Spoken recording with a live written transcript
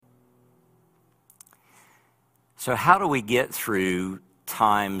So how do we get through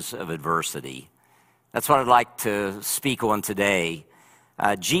times of adversity? That's what I'd like to speak on today.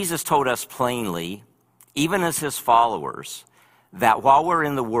 Jesus told us plainly, even as his followers, that while we're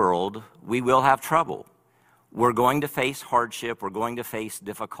in the world, we will have trouble. We're going to face hardship. We're going to face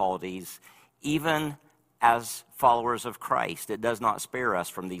difficulties. Even as followers of Christ, it does not spare us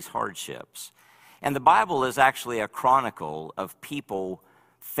from these hardships. And the Bible is actually a chronicle of people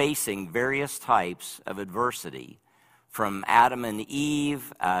facing various types of adversity, from Adam and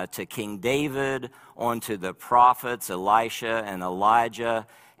Eve to King David, on to the prophets Elisha and Elijah,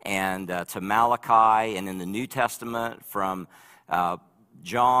 and to Malachi, and in the New Testament from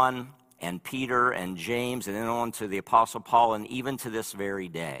John and Peter and James, and then on to the Apostle Paul, and even to this very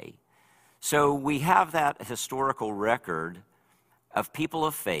day. So we have that historical record of people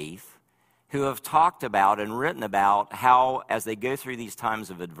of faith who have talked about and written about how, as they go through these times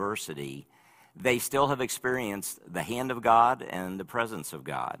of adversity, they still have experienced the hand of God and the presence of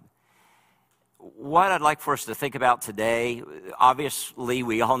God. What I'd like for us to think about today, obviously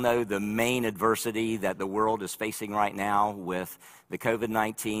we all know the main adversity that the world is facing right now with the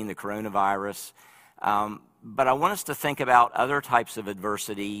COVID-19, the coronavirus. But I want us to think about other types of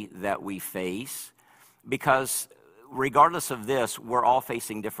adversity that we face, because regardless of this, we're all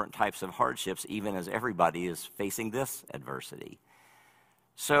facing different types of hardships, even as everybody is facing this adversity.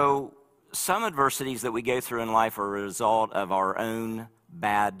 So some adversities that we go through in life are a result of our own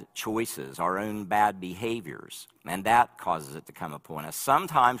bad choices, our own bad behaviors, and that causes it to come upon us.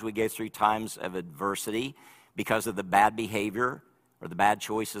 Sometimes we go through times of adversity because of the bad behavior or the bad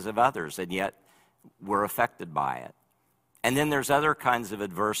choices of others, and yet we're affected by it. And then there's other kinds of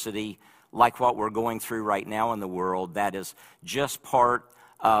adversity, like what we're going through right now in the world, that is just part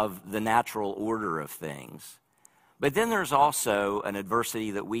of the natural order of things. But then there's also an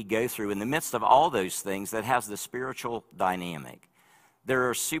adversity that we go through in the midst of all those things that has the spiritual dynamic. There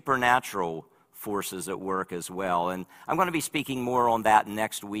are supernatural forces at work as well. And I'm going to be speaking more on that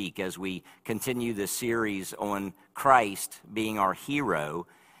next week as we continue the series on Christ being our hero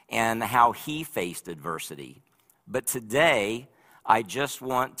and how he faced adversity. But today, I just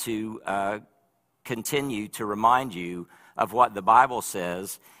want to continue to remind you of what the Bible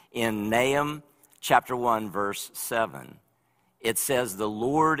says in Nahum chapter 1, verse 7. It says, "The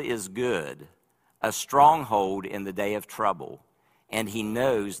Lord is good, a stronghold in the day of trouble, and he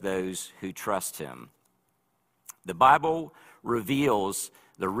knows those who trust him." The Bible reveals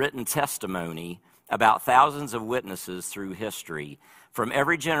the written testimony about thousands of witnesses through history from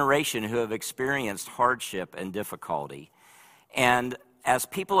every generation who have experienced hardship and difficulty. And as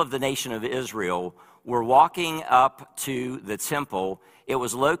people of the nation of Israel were walking up to the temple, it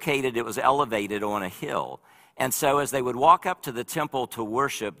was elevated on a hill. And so as they would walk up to the temple to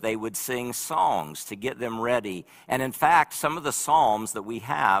worship, they would sing songs to get them ready. And in fact, some of the psalms that we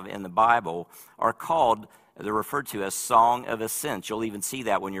have in the Bible they're referred to as Song of Ascents. You'll even see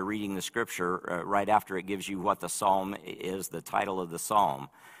that when you're reading the scripture right after it gives you what the psalm is, the title of the psalm.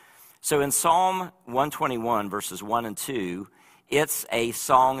 So in Psalm 121, verses 1 and 2, it's a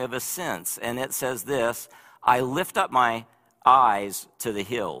song of ascents, and it says this, "I lift up my eyes to the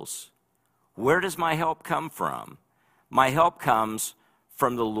hills. Where does my help come from? My help comes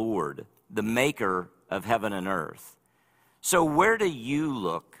from the Lord, the maker of heaven and earth." So where do you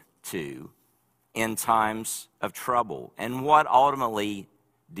look to in times of trouble, and what ultimately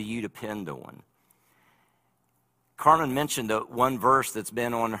do you depend on? Carmen mentioned the one verse that's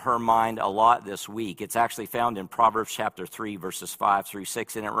been on her mind a lot this week. It's actually found in Proverbs chapter 3, verses 5 through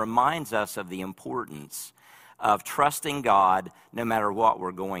 6, and it reminds us of the importance of trusting God no matter what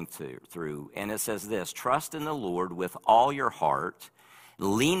we're going through. And it says this, "Trust in the Lord with all your heart,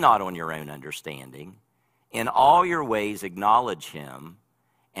 lean not on your own understanding. In all your ways acknowledge him,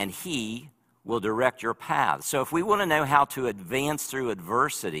 and he will direct your path." So if we want to know how to advance through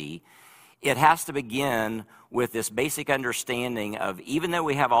adversity, it has to begin with this basic understanding of, even though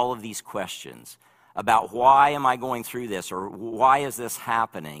we have all of these questions about why am I going through this or why is this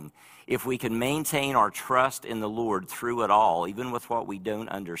happening, if we can maintain our trust in the Lord through it all, even with what we don't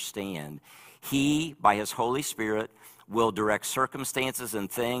understand, he, by his Holy Spirit, will direct circumstances and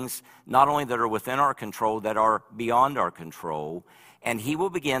things, not only that are within our control, that are beyond our control, and he will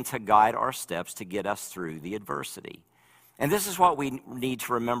begin to guide our steps to get us through the adversity. And this is what we need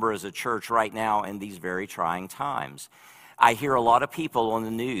to remember as a church right now in these very trying times. I hear a lot of people on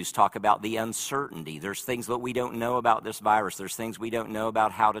the news talk about the uncertainty. There's things that we don't know about this virus. There's things we don't know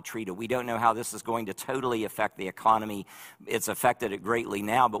about how to treat it. We don't know how this is going to totally affect the economy. It's affected it greatly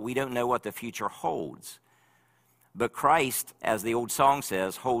now, but we don't know what the future holds. But Christ, as the old song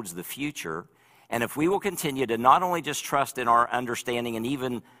says, holds the future, And if we will continue to not only just trust in our understanding and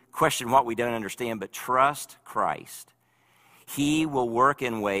even question what we don't understand, but trust Christ, He will work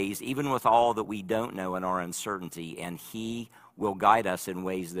in ways, even with all that we don't know in our uncertainty, and He will guide us in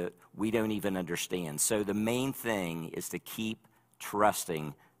ways that we don't even understand. So the main thing is to keep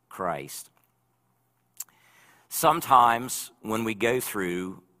trusting Christ. Sometimes when we go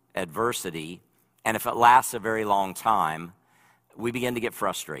through adversity, and if it lasts a very long time, we begin to get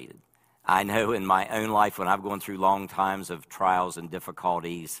frustrated. I know in my own life when I've gone through long times of trials and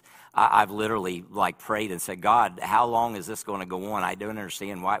difficulties, I've literally prayed and said, God, how long is this going to go on? I don't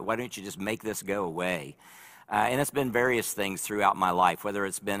understand. Why don't you just make this go away? And it's been various things throughout my life, whether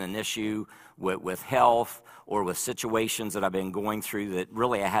it's been an issue with health or with situations that I've been going through that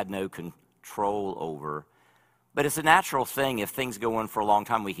really I had no control over. But it's a natural thing. If things go on for a long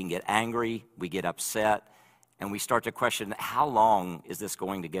time, we can get angry, we get upset, and we start to question, how long is this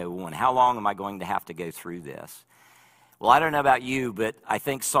going to go on? How long am I going to have to go through this? Well, I don't know about you, but I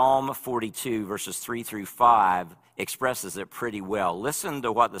think Psalm 42, verses 3 through 5, expresses it pretty well. Listen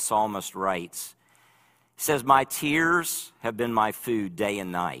to what the psalmist writes. He says, my tears have been my food day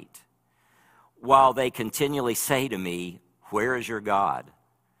and night, while they continually say to me, where is your God?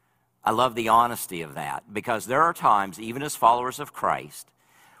 I love the honesty of that, because there are times, even as followers of Christ,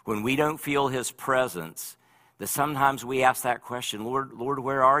 when we don't feel His presence, that sometimes we ask that question, Lord,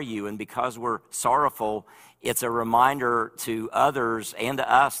 where are you? And because we're sorrowful, it's a reminder to others and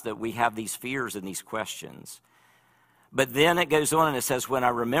to us that we have these fears and these questions. But then it goes on and it says, when I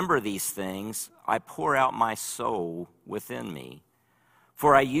remember these things, I pour out my soul within me.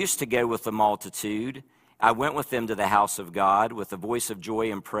 For I used to go with the multitude. I went with them to the house of God with a voice of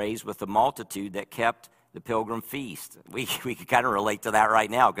joy and praise, with the multitude that kept the pilgrim feast. We can kind of relate to that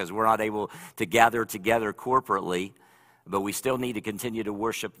right now because we're not able to gather together corporately, but we still need to continue to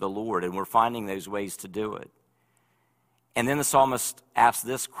worship the Lord, and we're finding those ways to do it. And then the psalmist asks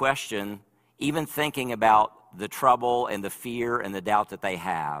this question, even thinking about the trouble and the fear and the doubt that they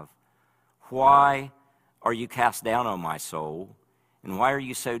have. Why are you cast down, O my soul? And why are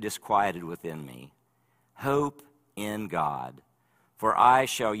you so disquieted within me? Hope in God, for I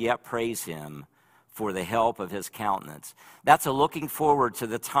shall yet praise Him for the help of His countenance. That's a looking forward to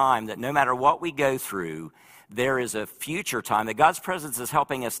the time that no matter what we go through, there is a future time that God's presence is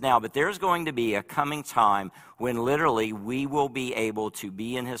helping us now, but there's going to be a coming time when literally we will be able to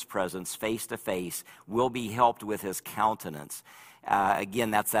be in His presence face to face. We'll be helped with His countenance.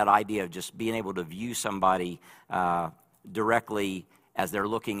 Again, that's that idea of just being able to view somebody directly as they're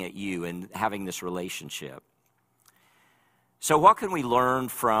looking at you and having this relationship. So what can we learn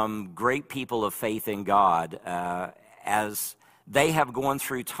from great people of faith in God as they have gone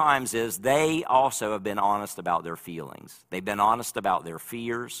through times is they also have been honest about their feelings. They've been honest about their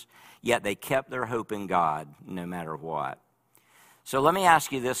fears, yet they kept their hope in God no matter what. So let me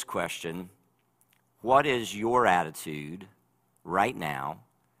ask you this question. What is your attitude right now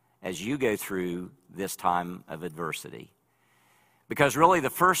as you go through this time of adversity? Because really the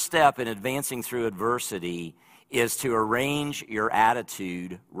first step in advancing through adversity is to arrange your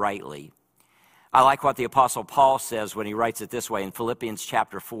attitude rightly. I like what the Apostle Paul says when he writes it this way in Philippians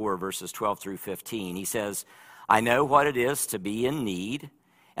chapter 4, verses 12 through 15. He says, I know what it is to be in need,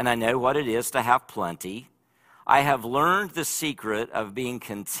 and I know what it is to have plenty. I have learned the secret of being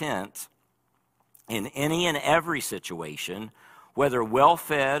content in any and every situation, whether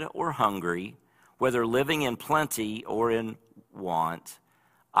well-fed or hungry, whether living in plenty or in want.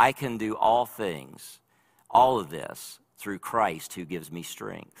 I can do all things, all of this, through Christ who gives me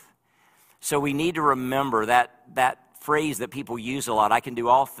strength. So we need to remember that phrase that people use a lot, I can do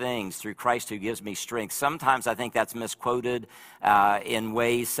all things through Christ who gives me strength. Sometimes I think that's misquoted in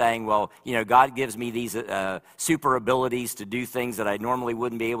ways saying, well, God gives me these super abilities to do things that I normally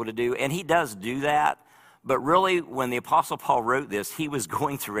wouldn't be able to do. And He does do that. But really, when the Apostle Paul wrote this, he was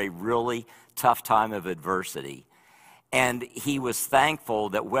going through a really tough time of adversity. And he was thankful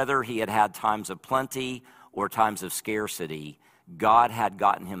that whether he had had times of plenty or times of scarcity, God had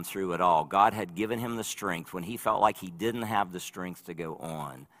gotten him through it all. God had given him the strength when he felt like he didn't have the strength to go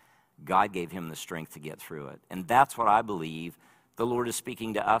on. God gave him the strength to get through it. And that's what I believe the Lord is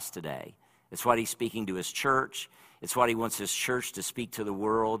speaking to us today. It's what He's speaking to His church. It's what He wants His church to speak to the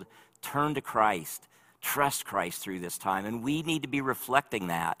world. Turn to Christ. Trust Christ through this time. And we need to be reflecting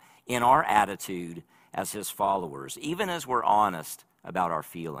that in our attitude as His followers, even as we're honest about our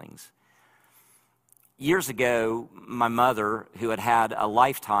feelings. Years ago, my mother, who had had a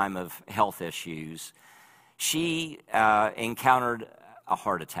lifetime of health issues, she encountered a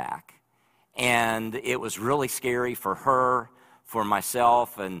heart attack. And it was really scary for her, for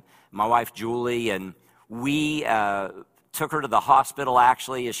myself and my wife, Julie, and we took her to the hospital,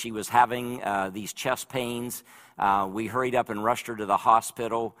 actually, as she was having these chest pains. We hurried up and rushed her to the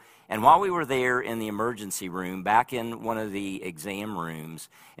hospital. And while we were there in the emergency room, back in one of the exam rooms,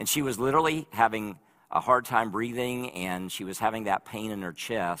 and she was literally having a hard time breathing, and she was having that pain in her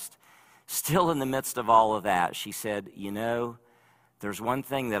chest, still in the midst of all of that, she said, you know, there's one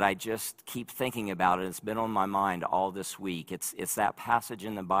thing that I just keep thinking about, and it's been on my mind all this week. It's that passage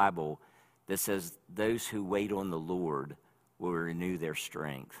in the Bible that says, those who wait on the Lord will renew their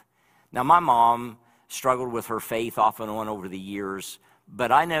strength. Now, my mom struggled with her faith off and on over the years,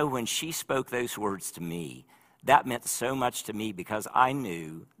 but I know when she spoke those words to me, that meant so much to me, because I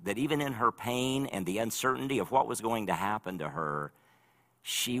knew that even in her pain and the uncertainty of what was going to happen to her,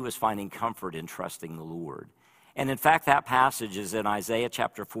 she was finding comfort in trusting the Lord. And in fact, that passage is in Isaiah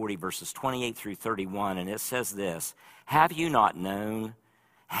chapter 40, verses 28 through 31, and it says this, have you not known?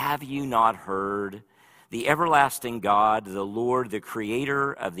 Have you not heard? The everlasting God, the Lord, the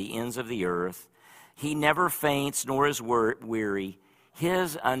creator of the ends of the earth, he never faints nor is weary.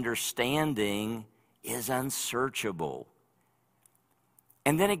 His understanding is unsearchable.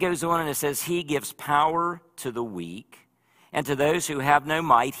 And then it goes on and it says, he gives power to the weak, and to those who have no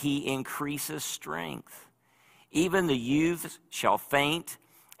might, he increases strength. Even the youth shall faint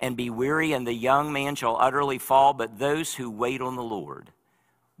and be weary, and the young man shall utterly fall, but those who wait on the Lord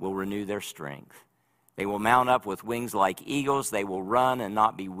will renew their strength. They will mount up with wings like eagles. They will run and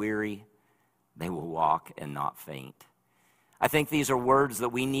not be weary. They will walk and not faint. I think these are words that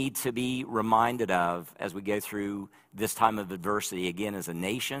we need to be reminded of as we go through this time of adversity. Again, as a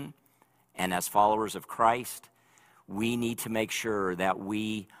nation and as followers of Christ, we need to make sure that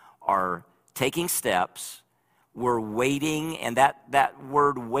we are taking steps. We're waiting, and that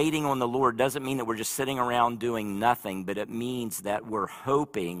word waiting on the Lord doesn't mean that we're just sitting around doing nothing, but it means that we're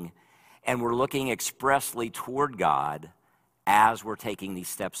hoping and we're looking expressly toward God as we're taking these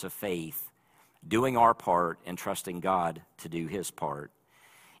steps of faith, doing our part and trusting God to do his part.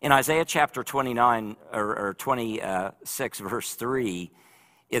 In Isaiah chapter 29 or 26, verse 3,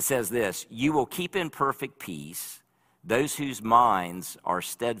 it says this, you will keep in perfect peace those whose minds are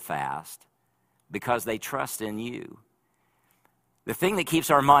steadfast because they trust in you. The thing that keeps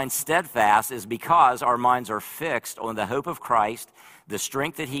our minds steadfast is because our minds are fixed on the hope of Christ, the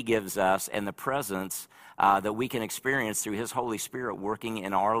strength that he gives us, and the presence that we can experience through his Holy Spirit working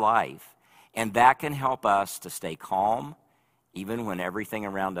in our life. And that can help us to stay calm, even when everything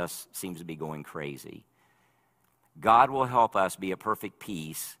around us seems to be going crazy. God will help us be at perfect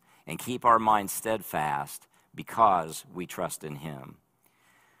peace and keep our minds steadfast because we trust in him.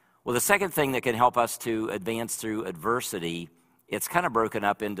 Well, the second thing that can help us to advance through adversity, it's kind of broken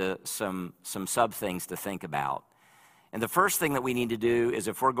up into some sub-things to think about. And the first thing that we need to do is,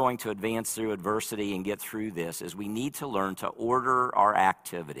 if we're going to advance through adversity and get through this, is we need to learn to order our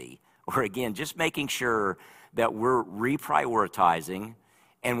activity. Or again, just making sure that we're reprioritizing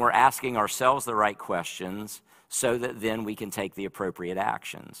and we're asking ourselves the right questions so that then we can take the appropriate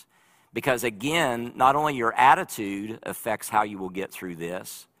actions. Because again, not only your attitude affects how you will get through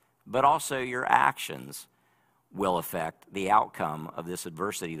this, but also your actions will affect the outcome of this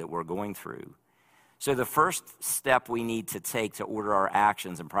adversity that we're going through. So the first step we need to take to order our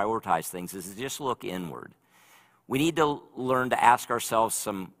actions and prioritize things is to just look inward. We need to learn to ask ourselves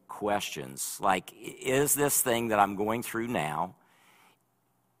some questions, like, is this thing that I'm going through now,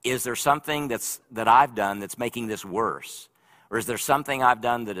 is there something that I've done that's making this worse? Or is there something I've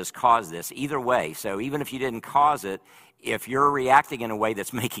done that has caused this? Either way, so even if you didn't cause it, if you're reacting in a way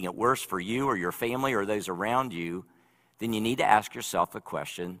that's making it worse for you or your family or those around you, then you need to ask yourself the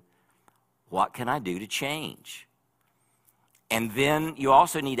question, what can I do to change? And then you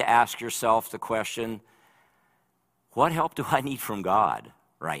also need to ask yourself the question, what help do I need from God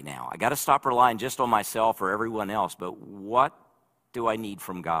right now? I got to stop relying just on myself or everyone else, but what do I need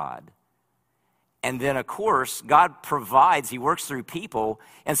from God? And then, of course, God provides. He works through people.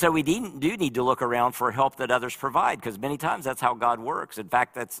 And so we do need to look around for help that others provide, because many times that's how God works. In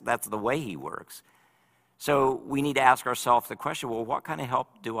fact, that's the way he works. So we need to ask ourselves the question, well, what kind of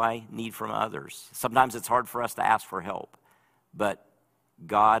help do I need from others? Sometimes it's hard for us to ask for help, but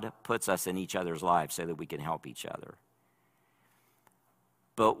God puts us in each other's lives so that we can help each other.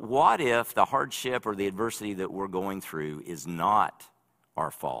 But what if the hardship or the adversity that we're going through is not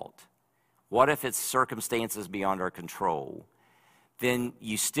our fault? What if it's circumstances beyond our control? Then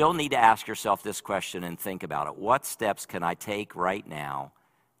you still need to ask yourself this question and think about it. What steps can I take right now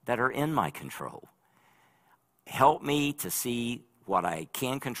that are in my control? Help me to see what I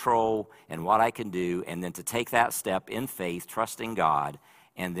can control and what I can do, and then to take that step in faith, trusting God,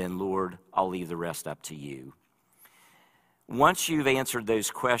 and then, Lord, I'll leave the rest up to you. Once you've answered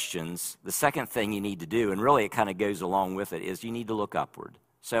those questions, the second thing you need to do, and really it kind of goes along with it, is you need to look upward.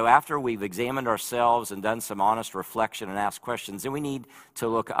 So after we've examined ourselves and done some honest reflection and asked questions, then we need to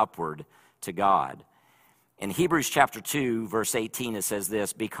look upward to God. In Hebrews chapter 2, verse 18, it says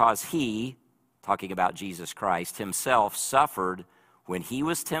this, because he, talking about Jesus Christ, himself suffered when he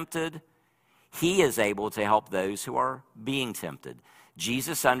was tempted, he is able to help those who are being tempted.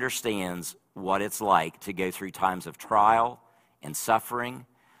 Jesus understands what it's like to go through times of trial and suffering.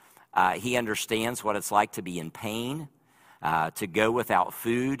 He understands what it's like to be in pain, to go without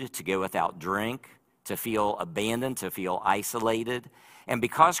food, to go without drink, to feel abandoned, to feel isolated. And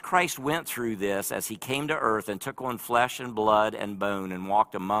because Christ went through this as he came to earth and took on flesh and blood and bone and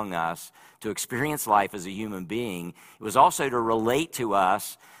walked among us to experience life as a human being, it was also to relate to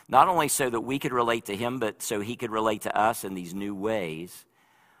us, not only so that we could relate to him, but so he could relate to us in these new ways.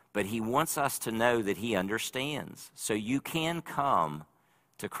 But he wants us to know that he understands. So you can come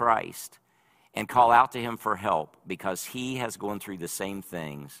to Christ and call out to him for help because he has gone through the same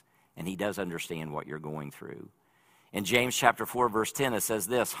things and he does understand what you're going through. In James chapter 4, verse 10, it says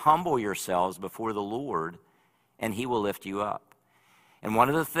this, humble yourselves before the Lord and he will lift you up. And one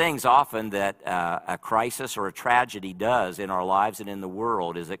of the things often that a crisis or a tragedy does in our lives and in the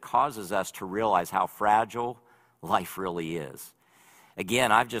world is it causes us to realize how fragile life really is.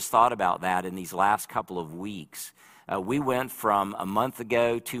 Again, I've just thought about that in these last couple of weeks. We went from a month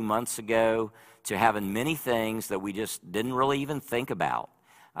ago, 2 months ago, to having many things that we just didn't really even think about.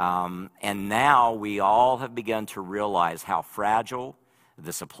 And now we all have begun to realize how fragile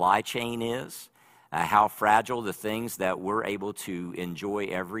the supply chain is, how fragile the things that we're able to enjoy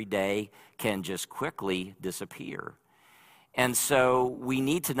every day can just quickly disappear. And so we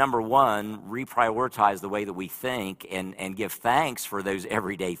need to, number one, reprioritize the way that we think and give thanks for those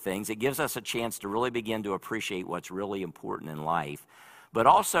everyday things. It gives us a chance to really begin to appreciate what's really important in life. But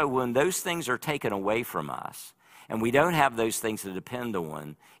also when those things are taken away from us and we don't have those things to depend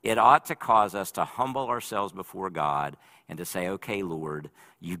on, it ought to cause us to humble ourselves before God and to say, okay, Lord,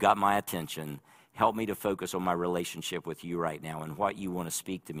 you've got my attention. Help me to focus on my relationship with you right now and what you want to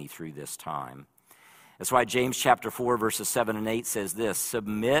speak to me through this time. That's why James chapter 4, verses 7 and 8 says this,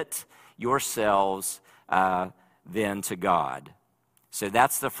 submit yourselves then to God. So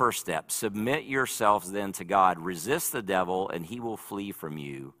that's the first step. Submit yourselves then to God. Resist the devil and he will flee from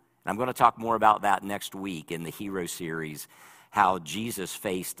you. And I'm going to talk more about that next week in the Hero series, how Jesus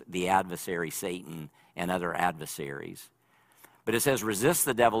faced the adversary Satan and other adversaries. But it says, resist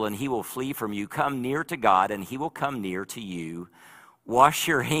the devil and he will flee from you. Come near to God and he will come near to you. Wash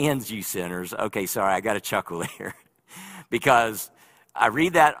your hands, you sinners. Okay, sorry, I got to chuckle here because I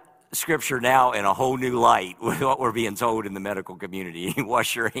read that scripture now in a whole new light with what we're being told in the medical community.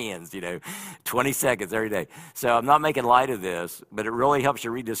 Wash your hands, 20 seconds every day. So I'm not making light of this, but it really helps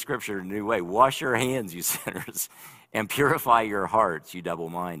you read this scripture in a new way. Wash your hands, you sinners, and purify your hearts, you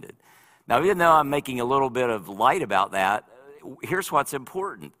double-minded. Now, even though I'm making a little bit of light about that, here's what's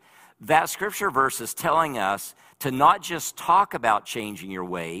important. That scripture verse is telling us to not just talk about changing your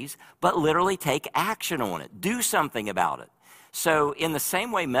ways, but literally take action on it. Do something about it. So in the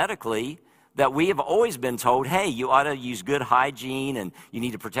same way medically, that we have always been told, hey, you ought to use good hygiene and you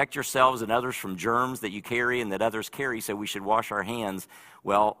need to protect yourselves and others from germs that you carry and that others carry, so we should wash our hands.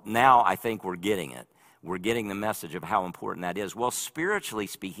 Well, now I think we're getting it. We're getting the message of how important that is. Well, spiritually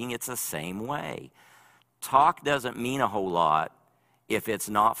speaking, it's the same way. Talk doesn't mean a whole lot if it's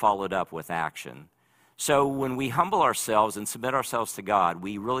not followed up with action. So when we humble ourselves and submit ourselves to God,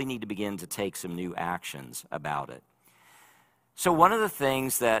 we really need to begin to take some new actions about it. So one of the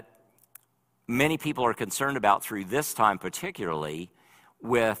things that many people are concerned about through this time particularly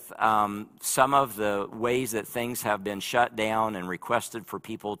with some of the ways that things have been shut down and requested for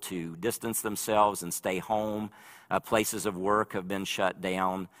people to distance themselves and stay home, places of work have been shut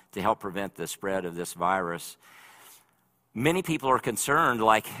down to help prevent the spread of this virus. Many people are concerned,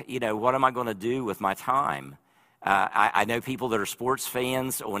 like, what am I going to do with my time? I know people that are sports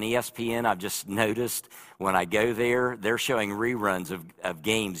fans on ESPN. I've just noticed when I go there, they're showing reruns of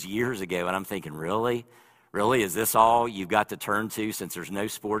games years ago, and I'm thinking, really? Really, is this all you've got to turn to since there's no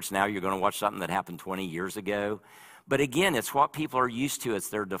sports now? You're going to watch something that happened 20 years ago? But again, it's what people are used to. It's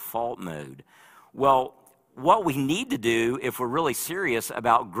their default mode. Well, what we need to do if we're really serious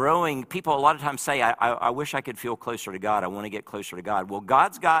about growing, people a lot of times say, I wish I could feel closer to God. I want to get closer to God. Well,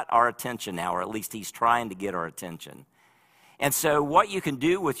 God's got our attention now, or at least he's trying to get our attention. And so what you can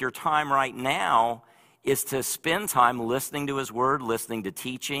do with your time right now is to spend time listening to his word, listening to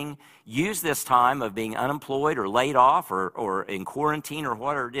teaching. Use this time of being unemployed or laid off or in quarantine or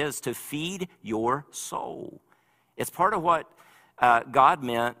whatever it is to feed your soul. It's part of what God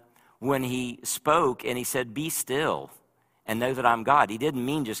meant when he spoke and he said, be still and know that I'm God. He didn't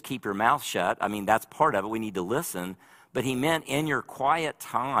mean just keep your mouth shut. I mean, that's part of it. We need to listen. But he meant in your quiet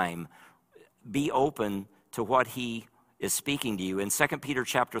time, be open to what he is speaking to you. In 2 Peter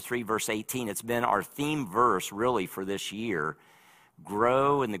chapter 3, verse 18, it's been our theme verse really for this year.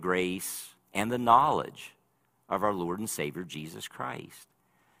 Grow in the grace and the knowledge of our Lord and Savior, Jesus Christ.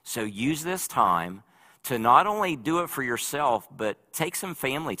 So use this time to not only do it for yourself, but take some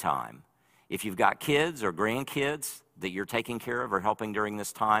family time. If you've got kids or grandkids that you're taking care of or helping during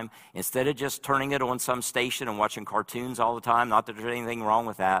this time, instead of just turning it on some station and watching cartoons all the time, not that there's anything wrong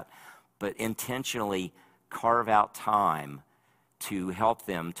with that, but intentionally carve out time to help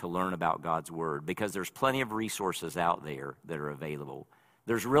them to learn about God's word, because there's plenty of resources out there that are available.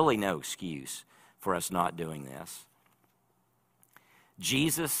 There's really no excuse for us not doing this.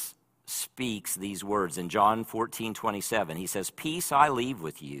 Jesus speaks these words in John 14:27. He says, peace I leave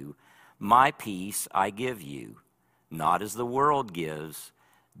with you, my peace I give you. Not as the world gives,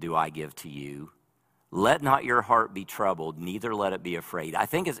 do I give to you. Let not your heart be troubled, neither let it be afraid. I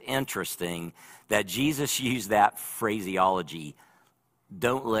think it's interesting that Jesus used that phraseology,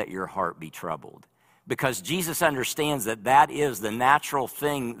 don't let your heart be troubled. Because Jesus understands that that is the natural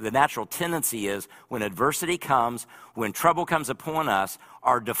thing, the natural tendency is when adversity comes, when trouble comes upon us,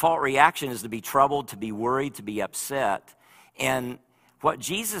 our default reaction is to be troubled, to be worried, to be upset. And what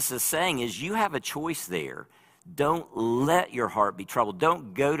Jesus is saying is you have a choice there. Don't let your heart be troubled.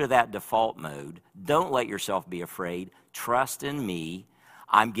 Don't go to that default mode. Don't let yourself be afraid. Trust in me.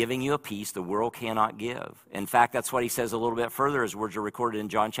 I'm giving you a peace the world cannot give. In fact, that's what he says a little bit further. His words are recorded in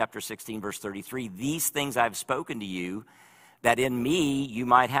John chapter 16, verse 33. These things I've spoken to you, that in me you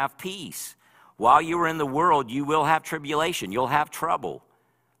might have peace. While you are in the world, you will have tribulation. You'll have trouble.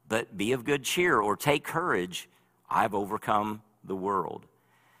 But be of good cheer or take courage. I've overcome the world.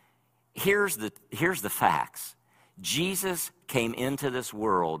 Here's the facts. Jesus came into this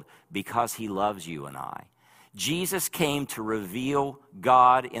world because he loves you and I. Jesus came to reveal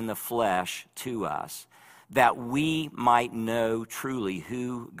God in the flesh to us, that we might know truly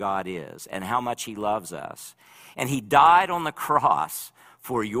who God is and how much he loves us. And he died on the cross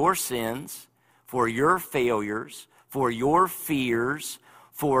for your sins, for your failures, for your fears,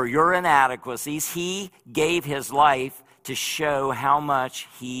 for your inadequacies. He gave his life to show how much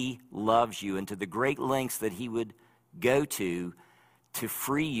he loves you and to the great lengths that he would go to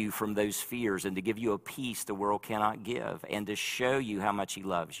free you from those fears and to give you a peace the world cannot give and to show you how much he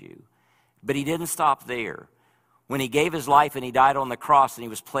loves you. But he didn't stop there. When he gave his life and he died on the cross and he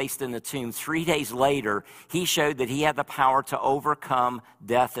was placed in the tomb, 3 days later, he showed that he had the power to overcome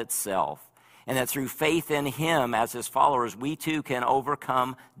death itself, and that through faith in him as his followers, we too can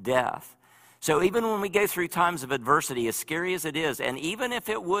overcome death. So even when we go through times of adversity, as scary as it is, and even if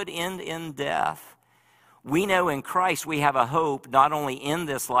it would end in death, we know in Christ we have a hope not only in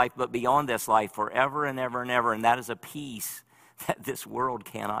this life, but beyond this life forever and ever and ever, and that is a peace that this world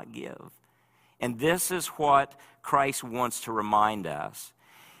cannot give. And this is what Christ wants to remind us.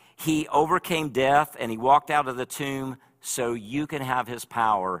 He overcame death and he walked out of the tomb so you can have his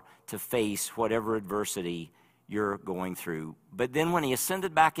power to face whatever adversity you're going through. But then when he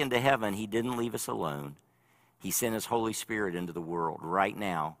ascended back into heaven, he didn't leave us alone. He sent his Holy Spirit into the world right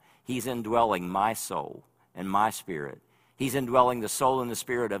now. He's indwelling my soul and my spirit. He's indwelling the soul and the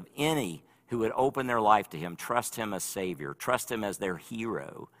spirit of any who would open their life to him, trust him as Savior, trust him as their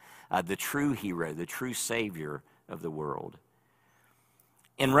hero, the true Savior of the world.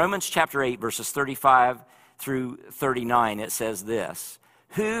 In Romans chapter 8, verses 35 through 39, it says this,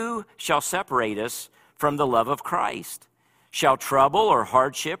 who shall separate us from the love of Christ? Shall trouble or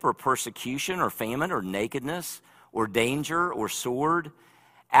hardship or persecution or famine or nakedness or danger or sword?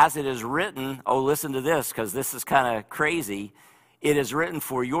 As it is written, oh, listen to this, because this is kind of crazy. It is written,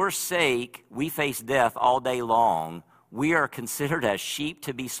 for your sake we face death all day long. We are considered as sheep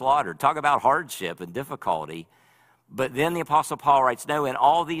to be slaughtered. Talk about hardship and difficulty. But then the Apostle Paul writes, no, in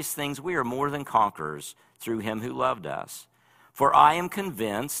all these things we are more than conquerors through him who loved us. For I am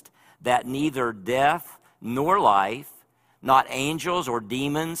convinced that neither death nor life, not angels or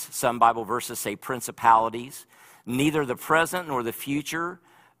demons, some Bible verses say principalities, neither the present nor the future,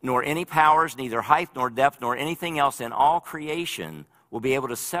 nor any powers, neither height nor depth, nor anything else in all creation will be able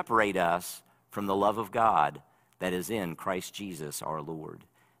to separate us from the love of God that is in Christ Jesus our Lord.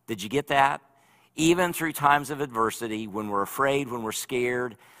 Did you get that? Even through times of adversity, when we're afraid, when we're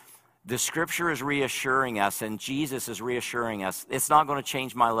scared, The scripture is reassuring us, and Jesus is reassuring us, it's not going to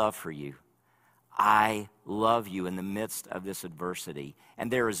change my love for you. I love you in the midst of this adversity. And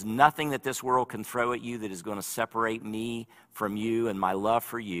there is nothing that this world can throw at you that is going to separate me from you and my love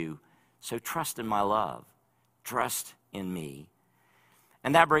for you. So trust in my love. Trust in me.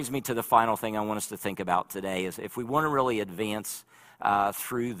 And that brings me to the final thing I want us to think about today is if we want to really advance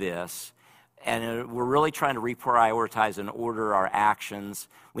through this, and we're really trying to reprioritize and order our actions,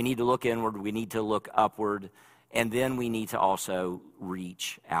 we need to look inward, we need to look upward, and then we need to also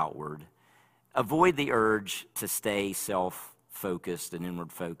reach outward. Avoid the urge to stay self-focused and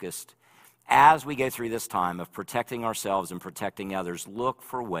inward-focused. As we go through this time of protecting ourselves and protecting others, look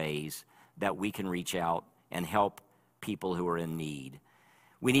for ways that we can reach out and help people who are in need.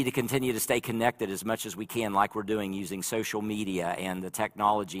 We need to continue to stay connected as much as we can, like we're doing, using social media and the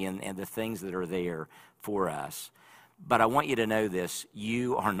technology and the things that are there for us. But I want you to know this,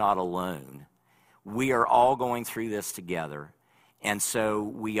 you are not alone. We are all going through this together. And so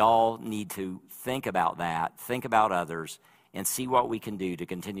we all need to think about that, think about others, and see what we can do to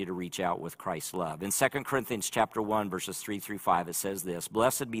continue to reach out with Christ's love. In 2 Corinthians chapter 1, verses 3 through 5, it says this,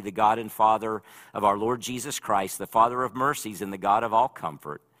 "Blessed be the God and Father of our Lord Jesus Christ, the Father of mercies and the God of all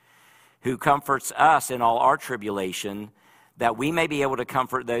comfort, who comforts us in all our tribulation, that we may be able to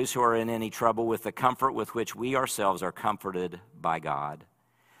comfort those who are in any trouble with the comfort with which we ourselves are comforted by God.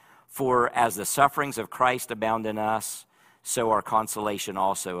 For as the sufferings of Christ abound in us, so our consolation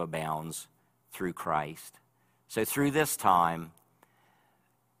also abounds through Christ." So through this time,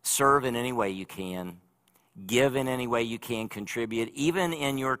 serve in any way you can, give in any way you can, contribute, even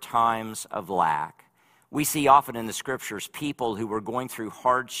in your times of lack. We see often in the scriptures people who were going through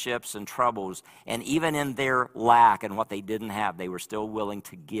hardships and troubles, and even in their lack and what they didn't have, they were still willing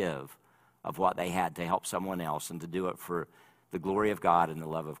to give of what they had to help someone else and to do it for the glory of God and the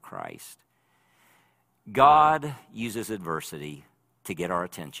love of Christ. God uses adversity to get our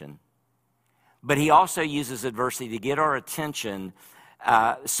attention. But he also uses adversity to get our attention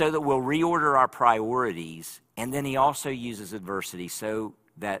so that we'll reorder our priorities. And then he also uses adversity so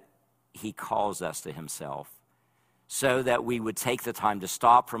that he calls us to himself, so that we would take the time to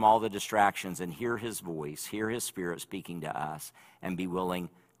stop from all the distractions and hear his voice, hear his Spirit speaking to us, and be willing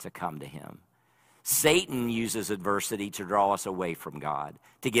to come to him. Satan uses adversity to draw us away from God,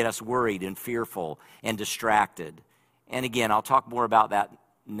 to get us worried and fearful and distracted. And again, I'll talk more about that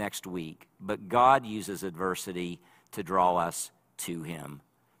next week. But God uses adversity to draw us to him.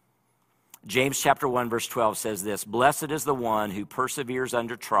 James chapter 1 verse 12 says this, "Blessed is the one who perseveres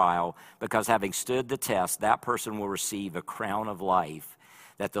under trial, because having stood the test, that person will receive a crown of life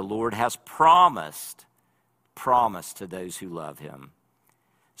that the Lord has promised to those who love him."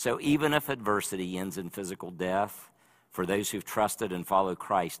 So even if adversity ends in physical death, for those who've trusted and followed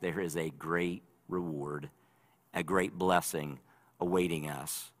Christ, there is a great reward, a great blessing awaiting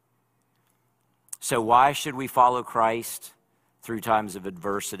us. So why should we follow Christ through times of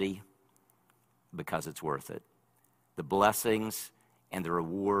adversity? Because it's worth it. The blessings and the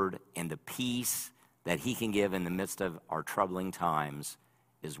reward and the peace that he can give in the midst of our troubling times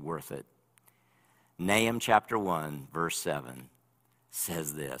is worth it. Nahum chapter 1 verse 7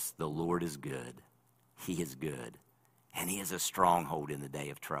 says this, "The Lord is good, he is good, and he is a stronghold in the day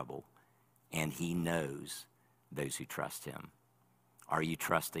of trouble, and he knows those who trust him." Are you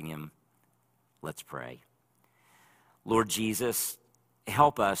trusting him? Let's pray. Lord Jesus,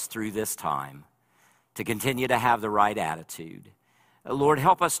 help us through this time to continue to have the right attitude. Lord,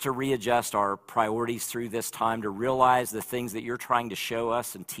 help us to readjust our priorities through this time, to realize the things that you're trying to show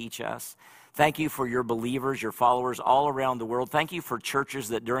us and teach us. Thank you for your believers, your followers all around the world. Thank you for churches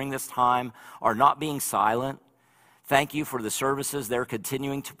that during this time are not being silent. Thank you for the services they're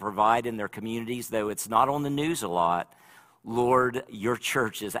continuing to provide in their communities, though it's not on the news a lot. Lord, your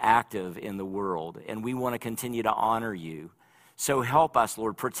church is active in the world, and we want to continue to honor you. So help us,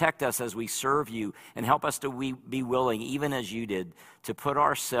 Lord, protect us as we serve you, and help us to be willing, even as you did, to put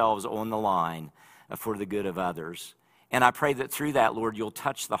ourselves on the line for the good of others. And I pray that through that, Lord, you'll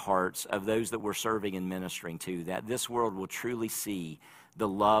touch the hearts of those that we're serving and ministering to, that this world will truly see the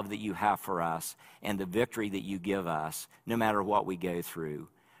love that you have for us and the victory that you give us, no matter what we go through.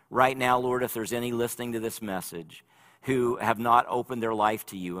 Right now, Lord, if there's any listening to this message who have not opened their life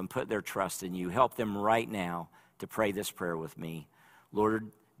to you and put their trust in you, help them right now to pray this prayer with me.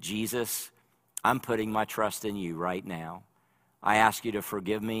 Lord Jesus, I'm putting my trust in you right now. I ask you to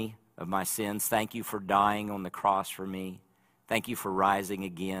forgive me of my sins. Thank you for dying on the cross for me. Thank you for rising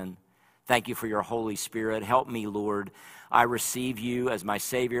again. Thank you for your Holy Spirit. Help me, Lord. I receive you as my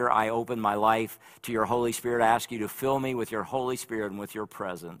Savior. I open my life to your Holy Spirit. I ask you to fill me with your Holy Spirit and with your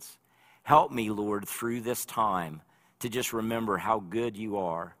presence. Help me, Lord, through this time to just remember how good you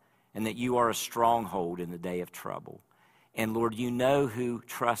are and that you are a stronghold in the day of trouble. And Lord, you know who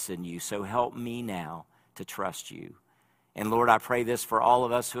trusts in you, so help me now to trust you. And Lord, I pray this for all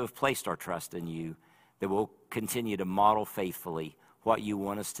of us who have placed our trust in you, that we'll continue to model faithfully what you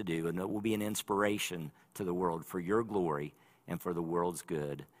want us to do, and that will be an inspiration to the world for your glory and for the world's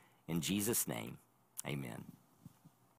good. In Jesus' name, amen.